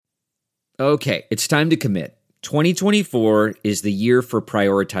Okay, it's time to commit. 2024 is the year for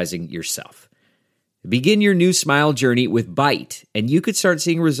prioritizing yourself. Begin your new smile journey with Byte, and you could start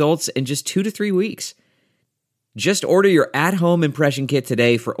seeing results in just 2 to 3 weeks. Just order your at-home impression kit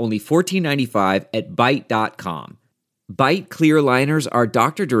today for only $14.95 at Byte.com. Byte clear liners are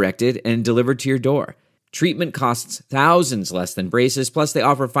doctor-directed and delivered to your door. Treatment costs thousands less than braces, plus they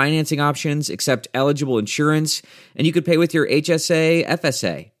offer financing options, accept eligible insurance, and you could pay with your HSA,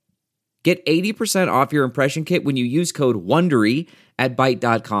 FSA. Get 80% off your impression kit when you use code WONDERY at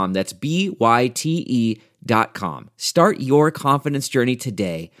Byte.com. That's BYTE.com. Start your confidence journey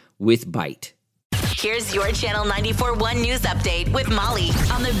today with Byte. Here's your Channel 94.1 News Update with Molly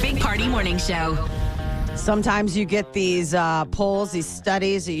on the Big Party Morning Show. Sometimes you get these polls, these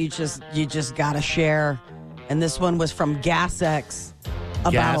studies that you just got to share. And this one was from GasX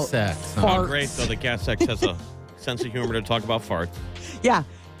about farts. Oh, great, though. The GasX has a sense of humor to talk about farts. Yeah.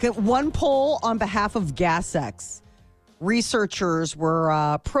 One poll on behalf of GasX. Researchers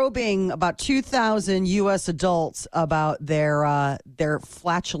were probing about 2,000 U.S. adults about their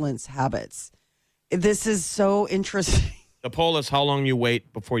flatulence habits. This is so interesting. The poll is how long you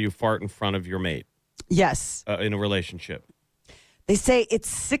wait before you fart in front of your mate. Yes. In a relationship. They say it's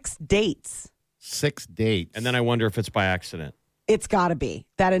 6 dates. 6 dates. And then I wonder if it's by accident. It's got to be.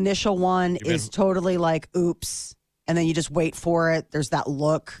 That initial one is totally like, oops. And then you just wait for it. There's that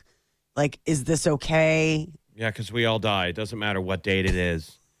look like, is this okay? Yeah, because we all die. It doesn't matter what date it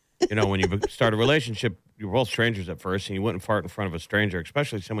is. You know, when you start a relationship, you're both strangers at first, and you wouldn't fart in front of a stranger,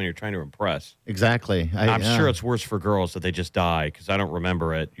 especially someone you're trying to impress. Exactly. I'm sure it's worse for girls that they just die, because I don't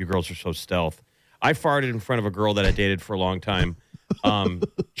remember it. You girls are so stealth. I farted in front of a girl that I dated for a long time,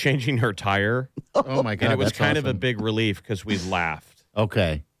 changing her tire. Oh, my God. And it was that's kind awesome. of a big relief because we laughed.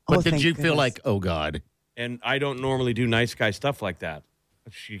 Okay. But did you feel like, oh, God? And I don't normally do nice guy stuff like that.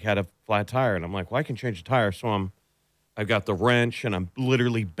 She had a flat tire, and I'm like, well, I can change the tire. So I've got the wrench, and I'm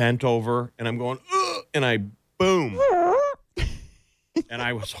literally bent over, and I'm going, ugh, and I boom. And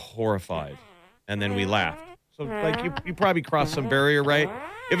I was horrified. And then we laughed. So, like, you probably crossed some barrier, right?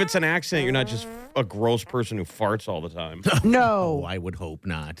 If it's an accident, you're not just a gross person who farts all the time. Oh, No. I would hope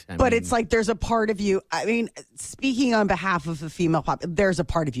not. But it's like there's a part of you. I mean, speaking on behalf of the female pop, there's a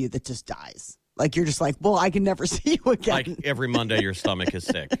part of you that just dies. Like, you're just like, well, I can never see you again. Like every Monday, your stomach is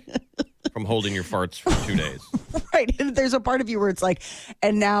sick from holding your farts for 2 days. Right. And there's a part of you where it's like,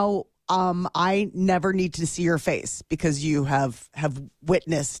 and now I never need to see your face because you have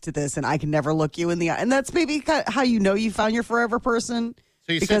witnessed this, and I can never look you in the eye. And that's maybe how you know you found your forever person.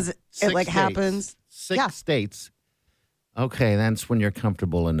 So because it like dates. happens. 6 dates. Okay, that's when you're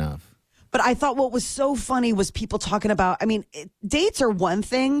comfortable enough. But I thought what was so funny was people talking about, I mean, dates are one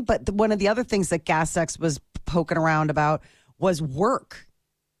thing, but one of the other things that GasX was poking around about was work.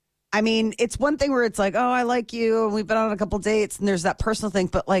 I mean, it's one thing where it's like, oh, I like you, and we've been on a couple dates, and there's that personal thing.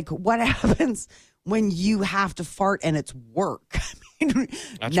 But, like, what happens when you have to fart and it's work? I mean,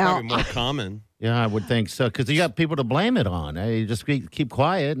 that's probably more common. Yeah, I would think so, because you got people to blame it on. You just keep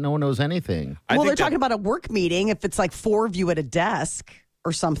quiet. No one knows anything. Well, they're talking about a work meeting. If it's like 4 of you at a desk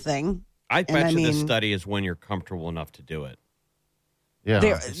or something. I bet you this study is when you're comfortable enough to do it. Yeah.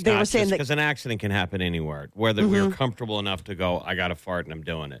 They were saying that because an accident can happen anywhere, whether we're comfortable enough to go, I got to fart and I'm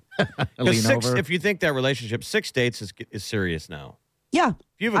doing it. Lean over. If you think that relationship, 6 dates is serious now. Yeah. If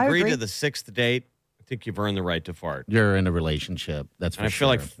you've agreed to the 6th date, I think you've earned the right to fart. You're in a relationship. That's for and I feel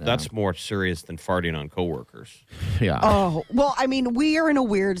like yeah. that's more serious than farting on coworkers. Yeah. Oh, well, I mean, we are in a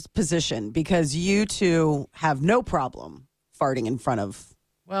weird position because you two have no problem farting in front of.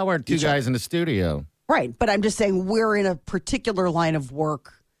 Well, we're two guys in the studio. Right. But I'm just saying we're in a particular line of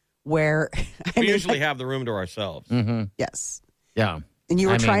work where we usually have the room to ourselves. Mm-hmm. Yes. Yeah. And you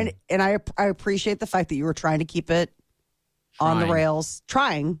were and I appreciate the fact that you were trying to keep it on the rails.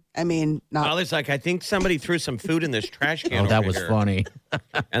 Trying. I mean, not. Well, it's like, I think somebody threw some food in this trash can. Oh, that was here. funny.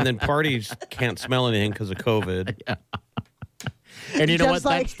 And then parties can't smell anything because of COVID. Yeah. And you know Just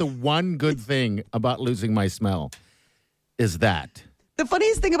what? like- That's the one good thing about losing my smell is that. The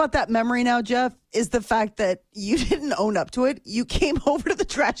funniest thing about that memory now, Jeff, is the fact that you didn't own up to it. You came over to the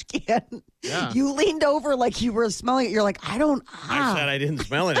trash can. Yeah. You leaned over like you were smelling it. You're like, I said I didn't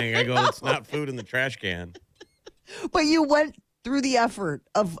smell anything. I go, it's not food in the trash can. But you went through the effort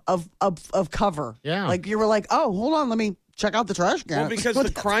of cover. Yeah. Like you were like, oh, hold on, let me check out the trash can. Well, because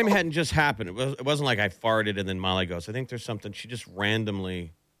the crime hadn't just happened. It wasn't like I farted and then Molly goes, I think there's something. She just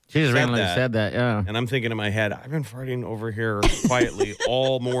randomly said that, yeah. And I'm thinking in my head, I've been farting over here quietly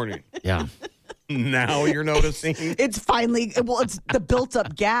all morning. Yeah. Now you're noticing. It's finally, it's the built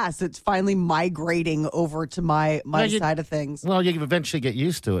up gas. It's finally migrating over to my side of things. Well, you eventually get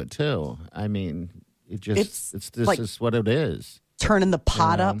used to it too. I mean, this like is what it is. turning the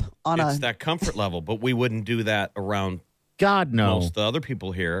pot up on It's that comfort level, but we wouldn't do that around God, no. most of the other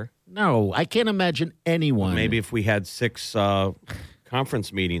people here. No, I can't imagine anyone. Maybe if we had 6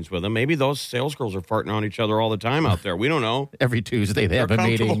 conference meetings with them, maybe those sales girls are farting on each other all the time out there. We don't know. every Tuesday they They're have a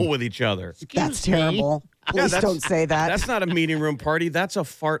comfortable meeting. with each other. That's terrible. Please don't say that. That's not a meeting room party. That's a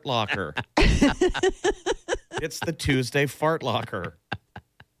fart locker. It's the Tuesday fart locker.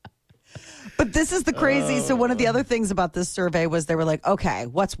 But this is the crazy. So one of the other things about this survey was they were like, okay,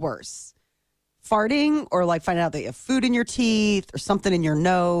 what's worse? Farting or like finding out that you have food in your teeth or something in your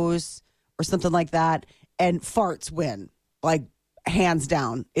nose or something like that. And farts win, like hands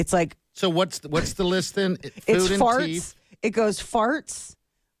down. It's like, So what's the list then? Food it's and farts. teeth? It goes farts,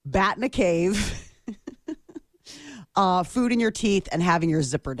 bat in a cave, food in your teeth, and having your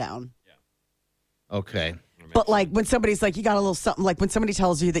zipper down. Okay. But like when somebody's like, you got a little something, like when somebody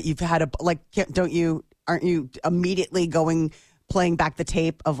tells you that you've had aren't you immediately playing back the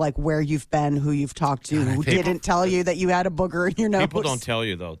tape of like where you've been, who you've talked to, who didn't tell you that you had a booger in your nose? People don't tell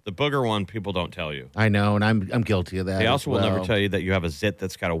you, though. The booger one, people don't tell you. I know, and I'm guilty of that. They also as will never well. tell you that you have a zit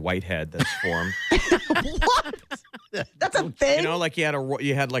that's got a white head that's formed. What? That's a thing? You know, like you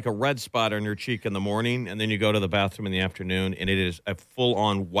had like a red spot on your cheek in the morning, and then you go to the bathroom in the afternoon, and it is a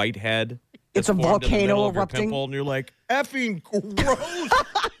full-on white head. It's a that's formed in the volcano middle of your erupting? pimple, and you're like, effing gross.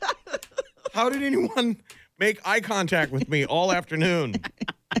 How did anyone make eye contact with me all afternoon?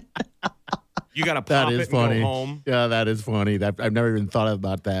 You got to That pop is it and funny. go home. Yeah, that is funny. I've never even thought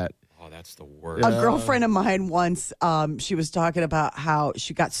about that. Oh, that's the worst. A girlfriend of mine once, she was talking about how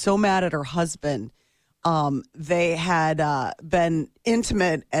she got so mad at her husband. They had been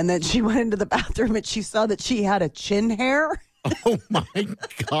intimate, and then she went into the bathroom and she saw that she had a chin hair. Oh my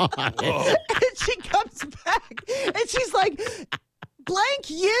God. And she comes back and she's like, blank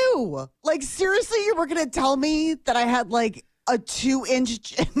you. Like, seriously, you were going to tell me that I had like a 2-inch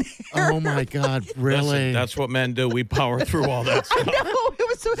chin hair? Oh my God, really? Listen, that's what men do. We power through all that stuff. No, it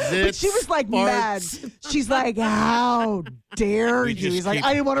was so, but she was like mad. farts. She's like, how dare We you? just He's like, keep-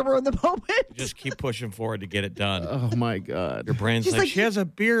 I didn't want to ruin the moment. Just keep pushing forward to get it done. Oh my God. Your brain's She's like, like- she has a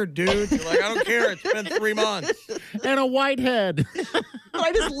beard, dude. You're like, I don't care. It's been 3 months. And a white head. But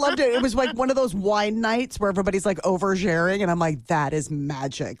I just loved it. It was like one of those wine nights where everybody's like oversharing, and I'm like, that is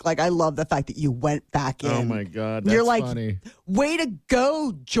magic. Like, I love the fact that you went back in. Oh my God. You're That's like, funny. way to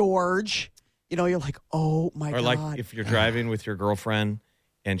go, George. You know, you're like, oh my Or God. like if you're driving with your girlfriend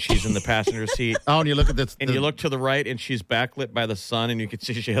and she's in the passenger seat Oh, and you look at this. and you look to the right and she's backlit by the sun and you can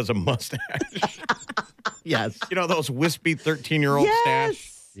see she has a mustache. Yes. You know, those wispy 13-year-old stash.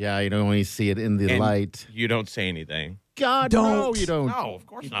 yes. Yeah, you don't only see it in the And light. You don't say anything. God, no, Don't. you don't. No, of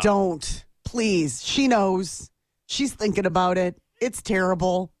course not. Don't. Please. She knows. She's thinking about it. It's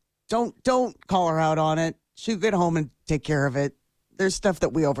terrible. Don't call her out on it. She'll get home and take care of it. There's stuff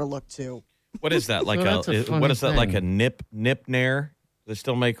that we overlook too. What is that? Like So that's a funny what is that? Like a thing. nip nair? They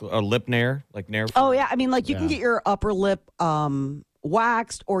still make a lip nair? Like nair? Oh yeah, I mean, like you can Yeah. get your upper lip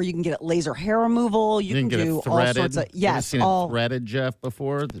waxed, or you can get it laser hair removal. You can get do it all threaded. sorts of You ever yes, seen all it threaded, Jeff,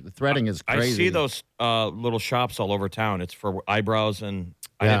 before? The threading is I crazy. see those little shops all over town. It's for eyebrows, and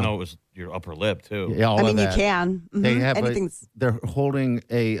I Yeah. didn't know it was your upper lip too. Yeah, all I of mean, you that. can. They Mhm. have Anything's they're holding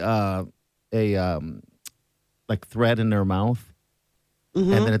a like thread in their mouth,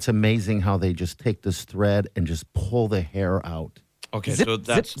 Mm-hmm. and then it's amazing how they just take this thread and just pull the hair out. Okay, Zip, so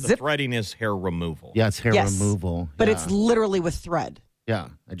that's zip, the zip. threading is hair removal. Yeah, it's hair Yes. removal. but yeah. it's literally with thread. yeah.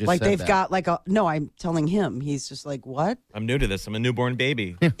 I just Like said they've that. got like a no. I'm telling him. He's just like, what? I'm new to this. I'm a newborn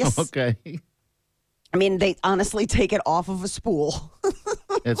baby. Yes. Okay, I mean, they honestly take it off of a spool.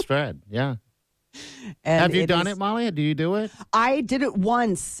 it's thread. Yeah. And Have you done is- it, Molly? Do you do it? I did it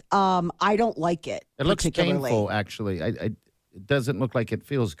once. I don't like it. It looks particularly. painful, actually. It doesn't look like it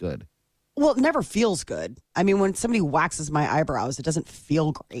feels good. Well, it never feels good. I mean, when somebody waxes my eyebrows, it doesn't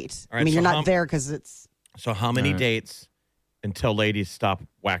feel great. All right, I mean, so you're how- not there because it's So how many dates until ladies stop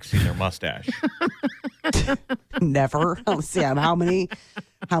waxing their mustache? never. Sam, how many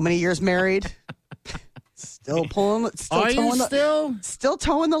years married? Still pulling. Still Are you towing the, still? still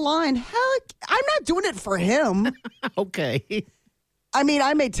towing the line. Heck, I'm not doing it for him. Okay. I mean,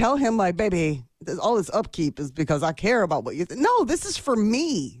 I may tell him like, baby, all this upkeep is because I care about what you think. No, this is for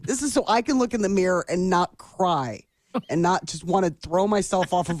me. This is so I can look in the mirror and not cry and not just want to throw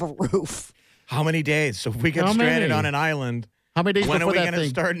myself off of a roof. How many days? So if we get How stranded many? on an island How many days When are before we that going to thing?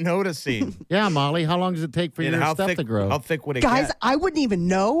 start noticing? Yeah, Molly. How long does it take for And your how stuff thick, to grow? How thick would it Guys, get? I wouldn't even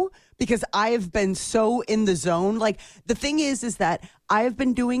know because I have been so in the zone. Like the thing is that I have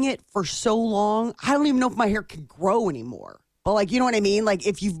been doing it for so long. I don't even know if my hair can grow anymore. But like, you know what I mean? Like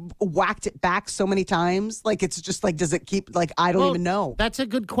if you've whacked it back so many times, like it's just like, does it keep, like, I don't even know. That's a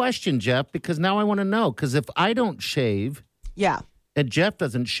good question, Jeff, because now I want to know. Because if I don't shave Yeah. and Jeff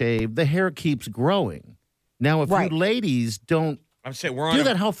doesn't shave, the hair keeps growing. Now, if Right. you ladies don't I'm saying we're on do a,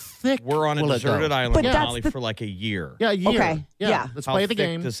 that, how thick we're on a will it go? deserted island, But with that's Molly, for like a year. Yeah, a year. Okay, yeah. Let's How play the thick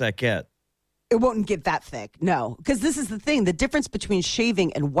game. does that get? It won't get that thick. No. Because this is the thing. The difference between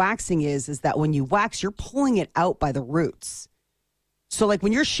shaving and waxing is that when you wax, you're pulling it out by the roots. So like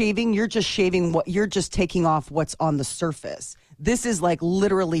when you're shaving you're just taking off what's on the surface. This is like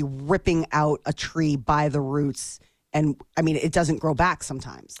literally ripping out a tree by the roots. And I mean, it doesn't grow back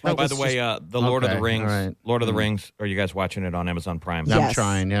sometimes. Oh, Like, by it's the way, just- the Lord of Okay, the Rings. all right. Lord of the Rings. Are you guys watching it on Amazon Prime? Yeah. I'm Yes.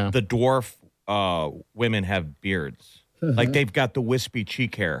 trying, yeah. The dwarf women have beards. Like they've got the wispy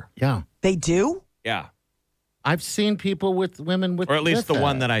cheek hair. Yeah. they do? Yeah. I've seen people with women with Or at least with the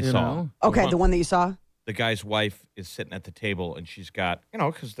one that I you saw. know? Okay, the one that you saw? The guy's wife is sitting at the table and she's got,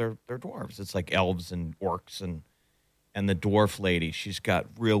 because they're dwarves. It's like elves and orcs and the dwarf lady, she's got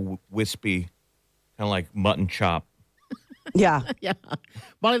real wispy, kind of like mutton chop. Yeah. Yeah.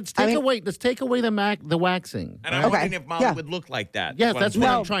 But let's take away the waxing. And I'm Okay, wondering if Molly yeah. would look like that. Yes, that's what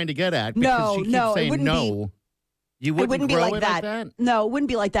No. I'm trying to get at. No, Because she keeps no, it saying wouldn't no. You It wouldn't wouldn't be grow like it that. like that? No, it wouldn't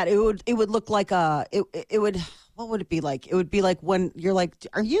be like that. It would look like it would, what would it be like? It would be like when you're like,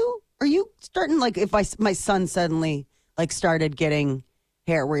 are you starting, like if my son suddenly like started getting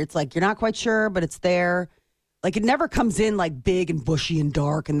hair where it's like, you're not quite sure, but it's there. Like it never comes in like big and bushy and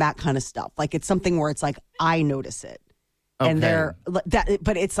dark and that kind of stuff. Like it's something where it's like, I notice it. And Okay.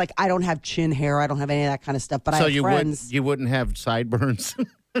 but it's like, I don't have chin hair. I don't have any of that kind of stuff, but I So have friends. you wouldn't have sideburns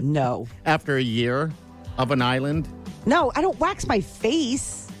No, after a year of an island? no, I don't wax my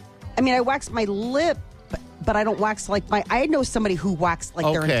face. I mean, I wax my lip, but I don't wax like I know somebody who waxed like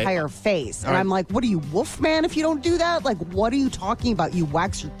their Okay. entire face. And All right. I'm like, what are you, Wolfman, if you don't do that? Like, what are you talking about? You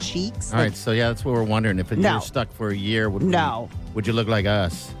wax your cheeks? All right, so yeah, that's what we're wondering. If No. you're stuck for a year, would you look like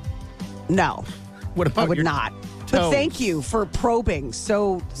us? No, What about I would your not. But toes? thank you for probing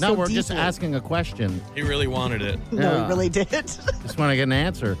so No, we're deeply. just asking a question. He really wanted it. No, Yeah. he really did. Just want to get an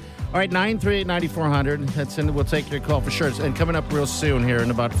answer. All right, 938-9400. That's in. We'll take your call for sure. And coming up real soon here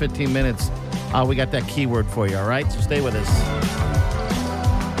in about 15 minutes, we got that keyword for you, all right? So stay with us.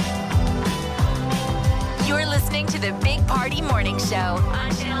 You're listening to the Big Party Morning Show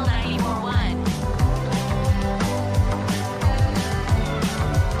on Channel 941.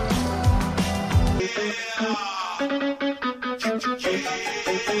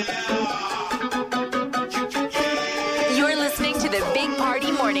 You're listening to the Big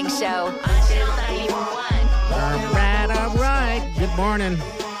Party Morning Show on Channel 941. All right. Good morning.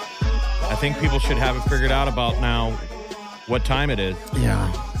 I think people should have it figured out about now what time it is.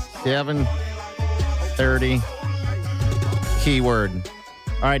 Yeah. 7:30. Keyword.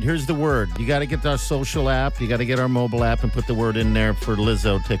 All right, here's the word. You got to get our social app. You got to get our mobile app and put the word in there for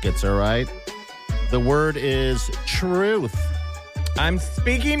Lizzo tickets, all right? The word is truth. I'm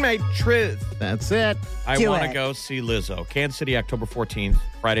speaking my truth. That's it. I Do want to it. go see Lizzo. Kansas City, October 14th,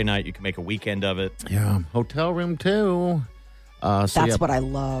 Friday night. You can make a weekend of it. Yeah. Hotel room, too. That's what I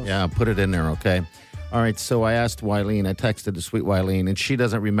love. Yeah, put it in there, okay? All right, so I asked Wileen, I texted the sweet Wileen, and she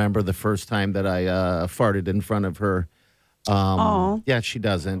doesn't remember the first time that I farted in front of her. Yeah, she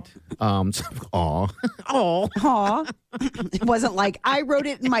doesn't. Aw. Aw. It wasn't like, I wrote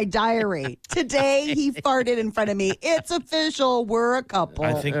it in my diary. Today he farted in front of me. It's official. We're a couple.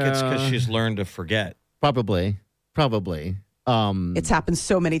 I think it's because she's learned to forget. Probably. It's happened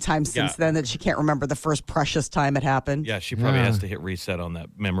so many times since Yeah. then that she can't remember the first precious time it happened. Yeah, she probably Yeah. has to hit reset on that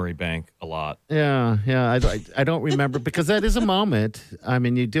memory bank a lot. Yeah. I don't remember because that is a moment. I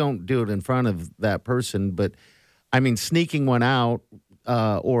mean, you don't do it in front of that person, but I mean, sneaking one out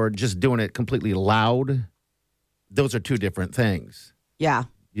or just doing it completely loud, those are two different things. Yeah.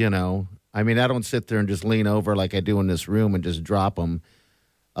 You know, I mean, I don't sit there and just lean over like I do in this room and just drop them.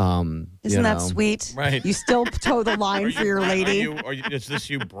 Isn't that sweet? Right. You still toe the line for your lady. Is this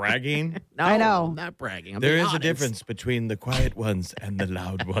you bragging? No, I know. I'm not bragging. I'm There being is a honest. difference between the quiet ones and the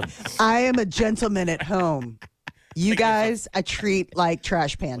loud ones. I am a gentleman at home. You guys, I treat like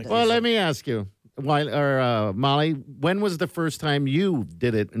trash pandas. Well, let me ask you, Molly, when was the first time you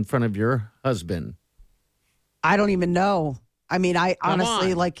did it in front of your husband? I don't even know. I mean, I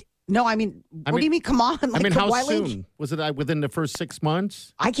honestly on. like. No, I mean, what do mean- you mean? Come on! Like, I mean, how Wileen, soon? Was it within the first 6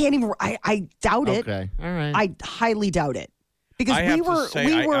 months? I can't even. I doubt it. Okay, all right. I highly doubt it. Because I have we were, to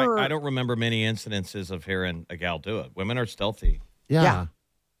say, I don't remember many incidences of hearing a gal do it. Women are stealthy. Yeah.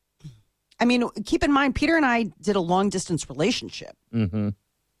 I mean, keep in mind, Peter and I did a long distance relationship. Mm-hmm.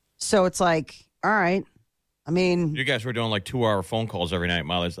 So it's like, all right. I mean, You guys were doing like 2-hour phone calls every night.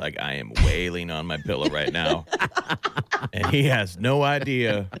 Molly's like, I am wailing on my pillow right now. And he has no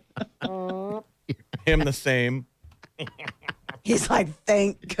idea. Him the same. he's like,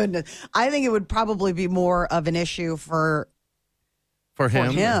 thank goodness. I think it would probably be more of an issue for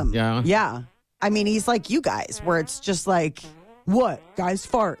him. Yeah. Yeah. I mean, he's like you guys, where it's just like, what? Guys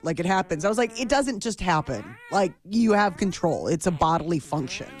fart. Like it happens. I was like, it doesn't just happen. Like you have control. It's a bodily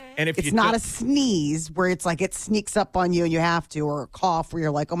function. And if it's you not don't- a sneeze where it's like it sneaks up on you and you have to, or a cough where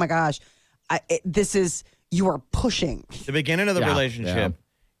you're like, oh my gosh, you are pushing. The beginning of the Yeah, relationship,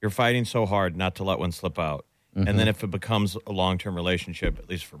 you're fighting so hard not to let one slip out. Mm-hmm. And then if it becomes a long-term relationship, at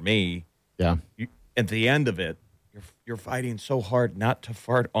least for me, Yeah. at the end of it, you're fighting so hard not to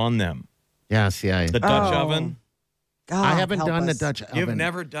fart on them. Yes, yeah. The Dutch Oh. oven. God, I haven't help done the us. Dutch oven. You've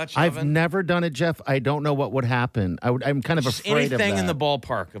never Dutch I've oven? never done it, Jeff. I don't know what would happen. I'm kind of Just afraid of anything that. in the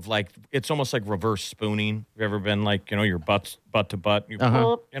ballpark of like, it's almost like reverse spooning. Have you ever been like, your butt to butt? You,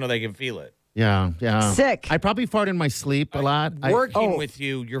 they can feel it. Yeah, yeah. Sick. I probably fart in my sleep a lot. Working with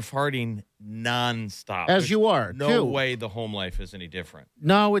you, you're farting nonstop. As you are, No too. way the home life is any different.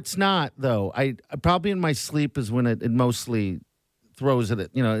 No, it's not though. I probably in my sleep is when it mostly throws it.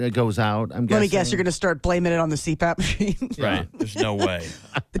 It goes out. I'm guessing. Let me guess, you're going to start blaming it on the CPAP machine. Right. There's no way.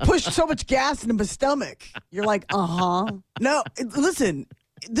 They pushed so much gas into my stomach. You're like, No, listen,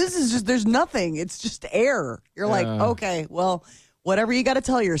 this is just, there's nothing. It's just air. You're like, okay, well, whatever you got to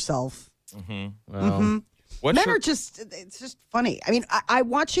tell yourself. Well, What's Men your- are just, it's just funny. I mean, I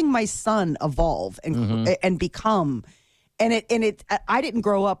watching my son evolve and become, I didn't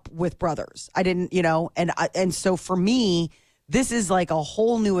grow up with brothers. I didn't, and so for me, this is like a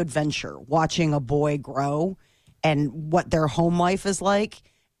whole new adventure watching a boy grow and what their home life is like.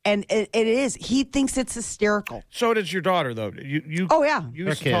 And it is. He thinks it's hysterical. So does your daughter, though. You Oh, yeah. You Her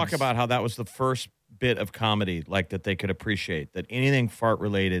used to talk kids. about how that was the first bit of comedy, like that they could appreciate, that anything fart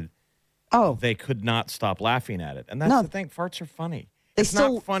related, Oh, they could not stop laughing at it. And that's No. the thing. Farts are funny. They It's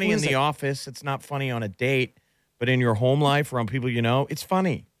still not funny in lose the it. office. It's not funny on a date. But in your home life, around people you know, it's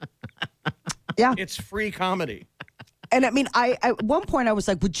funny. yeah. It's free comedy. And I mean, at one point I was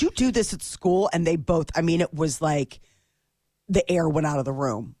like, would you do this at school? And they both, I mean, it was like the air went out of the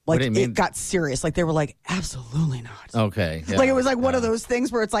room. Like do you mean? it got serious. Like they were like, absolutely not. okay. Yeah, Like it was like one of those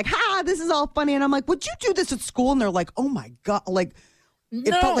things where it's like, this is all funny. And I'm like, would you do this at school? And they're like, oh my God. Like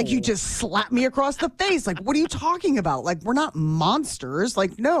it felt like you just slapped me across the face. Like, what are you talking about? Like, we're not monsters.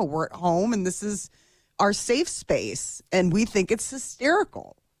 Like, no, we're at home and this is our safe space. And we think it's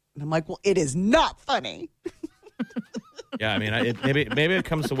hysterical. And I'm like, well, it is not funny. Yeah, I mean, maybe it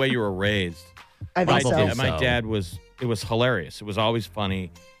comes the way you were raised. I think so. My dad was, it was hilarious. It was always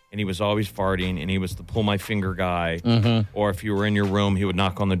funny, and he was always farting, and he was the pull my finger guy. Or if you were in your room, he would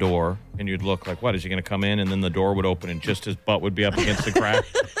knock on the door, and you'd look like, what, is he going to come in? And then the door would open, and just his butt would be up against the crack,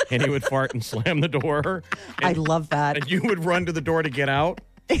 and he would fart and slam the door. I love that. And you would run to the door to get out.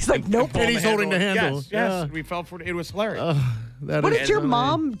 He's like, nope. pull And he's holding the handle. Yes, Yeah. we fell for it. It was hilarious. That What is did your funny.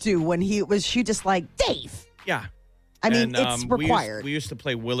 mom do when was she just like, Dave? Yeah. I mean, And, it's we required. used to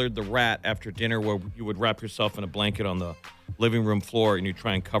play Willard the Rat after dinner, where you would wrap yourself in a blanket on the living room floor and you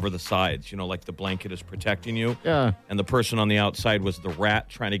try and cover the sides, like the blanket is protecting you. Yeah. And the person on the outside was the rat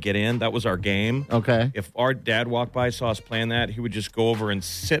trying to get in. That was our game. Okay. If our dad walked by, saw us playing that, he would just go over and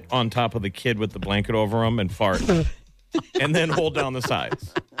sit on top of the kid with the blanket over him and fart. And then hold down the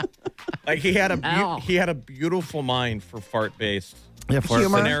sides. Like he had a beautiful mind for fart-based. Yeah, for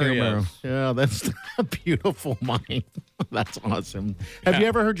Humor. Scenarios. Yeah, that's a beautiful mind. That's awesome. Have you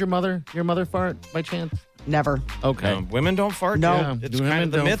ever heard your mother fart by chance? Never. Okay. Women don't fart. No. Yeah, It's women kind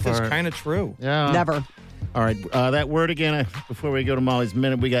of the don't myth is fart. kind of true. Yeah. Never. All right. That word again, before we go to Molly's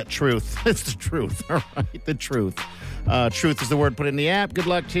Minute, we got truth. It's the truth. All right. The truth. Truth is the word. Put it in the app. Good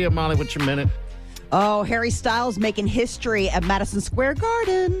luck to you. Molly, what's your minute? Oh, Harry Styles making history at Madison Square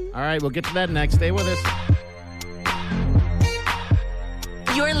Garden. All right. We'll get to that next. Stay with us.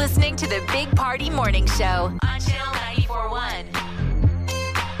 You're listening to the Big Party Morning Show on Channel 94.1.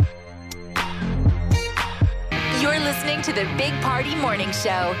 You're listening to the Big Party Morning Show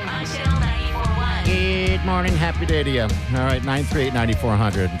on Channel 94.1. Good morning. Happy day to you. All right.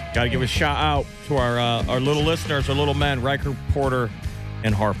 938-9400. Got to give a shout out to our little listeners, our little men, Riker, Porter,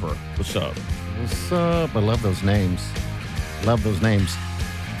 and Harper. What's up? What's up? I love those names. Love those names.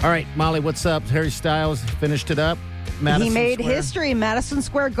 All right, Molly, what's up? Harry Styles finished it up. Madison He made Square? history. Madison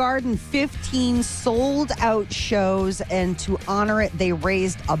Square Garden, 15 sold out shows. And to honor it, they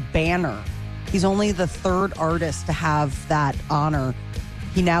raised a banner. He's only the third artist to have that honor.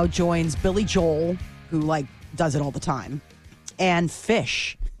 He now joins Billy Joel, who does it all the time, and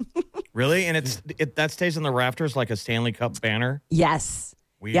Fish. Really? And that stays in the rafters like a Stanley Cup banner? Yes.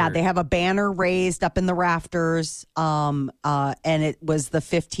 Weird. Yeah, they have a banner raised up in the rafters. And it was the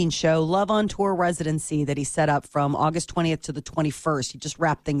 15 show Love on Tour residency that he set up from August 20th to the 21st. He just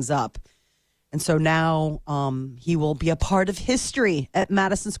wrapped things up. And so now he will be a part of history at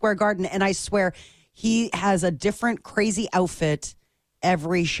Madison Square Garden. And I swear he has a different crazy outfit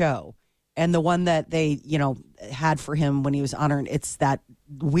every show. And the one that they, had for him when he was honored, it's that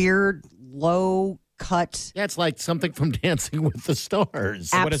weird low cut. Yeah, it's like something from Dancing with the Stars. What is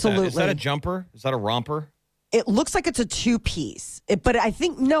that? Is that Absolutely. a jumper? Is that a romper? It looks like it's a two-piece, but I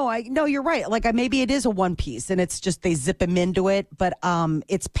think no, you're right. Maybe it is a one-piece, and it's just they zip him into it. But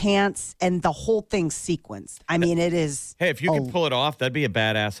it's pants, and the whole thing's sequenced. I mean, it is. Hey, if you could pull it off, that'd be a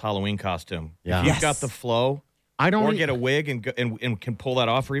badass Halloween costume. Yeah. If you've Yes. got the flow, or get a wig and can pull that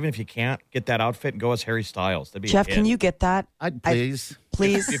off, or even if you can't get that outfit and go as Harry Styles. That'd be Jeff, a hit. can you get that? Please.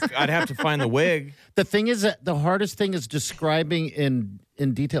 Please. I'd have to find the wig. The thing is that the hardest thing is describing in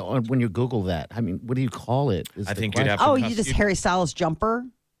detail when you Google that. I mean, what do you call it? I think you'd have to. Oh, you just Harry Styles jumper?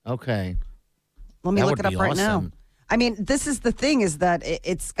 Okay. Let me That look would it up be right now. awesome. I mean, this is the thing is that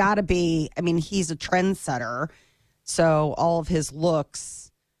it's got to be, I mean, he's a trendsetter. So all of his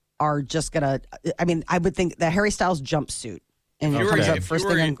looks are just going to, I mean, I would think the Harry Styles jumpsuit. And it comes up If first you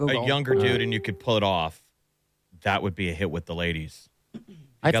were thing on Google. a younger dude and you could pull it off, that would be a hit with the ladies.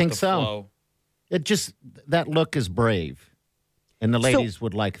 I Got think the so. flow. It just, that look is brave. And the ladies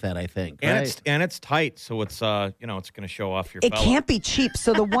would like that, I think. And right? it's tight, so it's it's going to show off your. It fella. can't be cheap.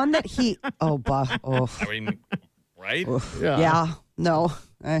 So the one that he, I mean, right? yeah, no.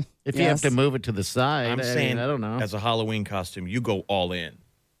 If you have to move it to the side, I'm saying, I don't know. as a Halloween costume, you go all in.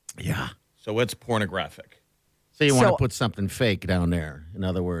 Yeah. So it's pornographic. So you want So- to put something fake down there, in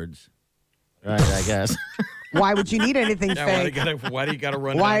other words. Right, I guess. Why would you need anything Yeah, fake? why do you got to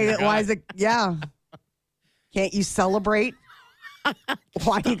run? down Why your guy? is it, yeah. Can't you celebrate?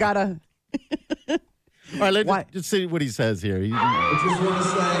 Why you got to. All right, Why- let's see what he says here. I just want to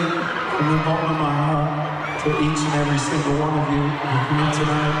say from the bottom of my heart to each and every single one of you who come in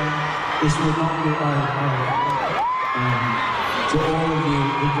tonight, this will not be to all of you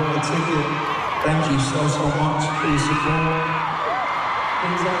who got a ticket, thank you so much for your support.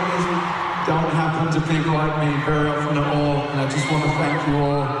 Things like this don't happen to people like me very often at all, and I just want to thank you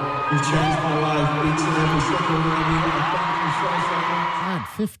all. You've changed my life, each and every single one of you, and thank you so much. God,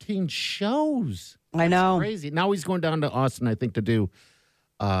 15 shows. I know. Crazy. Now he's going down to Austin, I think, to do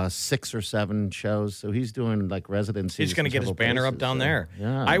 6 or 7 shows. So he's doing like residencies. He's going to in get his several banner up places, down so, there.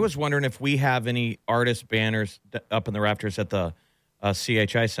 Yeah. I was wondering if we have any artist banners up in the rafters at the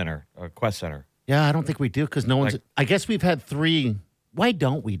CHI Center, Quest Center. Yeah, I don't think we do because no one's. I guess we've had 3. Why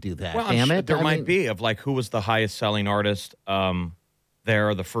don't we do that? Well, I'm Damn sure it. there I might mean- be of like who was the highest selling artist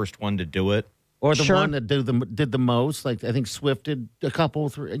there, the first one to do it. Or the Sure. one that did the most. Like, I think Swift did a couple,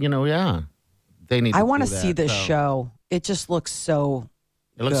 3, yeah. They need to I want do to see that, this so. show. It just looks so.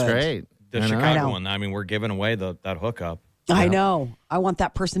 It looks good. great. The I know. I Chicago know. one. I mean, we're giving away that hookup. I know. I want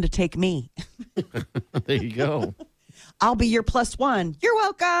that person to take me. There you go. I'll be your +1. You're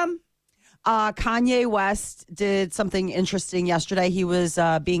welcome. Kanye West did something interesting yesterday. He was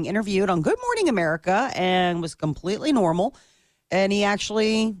being interviewed on Good Morning America and was completely normal. And he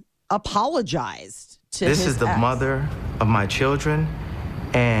actually apologized to This his is the ex. mother of my children,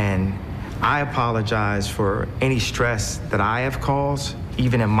 and I apologize for any stress that I have caused,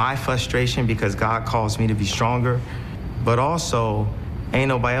 even in my frustration, because God calls me to be stronger. But also, ain't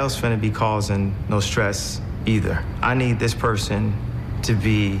nobody else finna be causing no stress either. I need this person to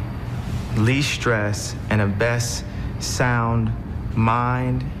be least stress and the best sound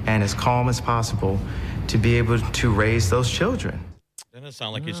mind and as calm as possible to be able to raise those children. Doesn't it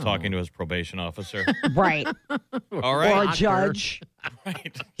sound like he's talking to his probation officer? Right. All Or right. a judge.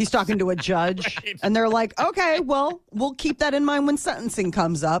 Right. He's talking to a judge. And they're like, okay, well, we'll keep that in mind when sentencing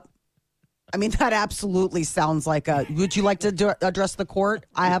comes up. I mean, that absolutely sounds like a, would you like to address the court?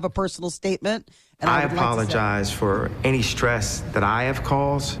 I have a personal statement. And I would like to say- apologize for any stress that I have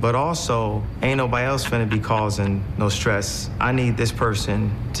caused, but also ain't nobody else finna be causing no stress. I need this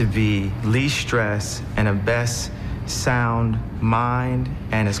person to be least stress and the best sound mind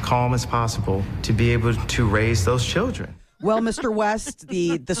and as calm as possible to be able to raise those children. Well, Mr. West,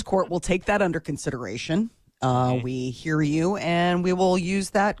 this court will take that under consideration. We hear you, and we will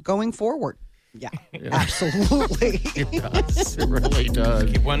use that going forward. Yeah, absolutely. It does. It really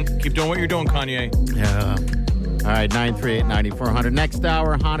does. Keep doing what you're doing, Kanye. Yeah. All right, 938-9400. Next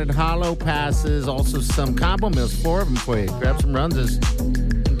hour, Haunted Hollow passes. Also some combo meals, 4 of them for you. Grab some Runzas.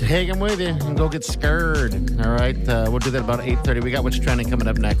 Take them with you and go get scared. All right, we'll do that about 8:30. We got what's trending coming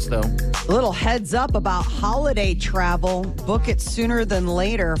up next, though. A little heads up about holiday travel. Book it sooner than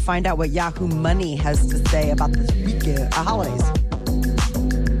later. Find out what Yahoo Money has to say about this weekend, holidays.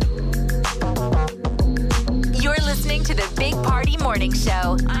 You're listening to the Big Party Morning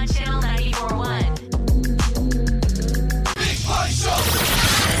Show on Channel 94.1.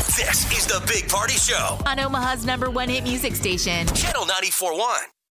 This is the Big Party Show On Omaha's #1 hit music station. Channel 94.1.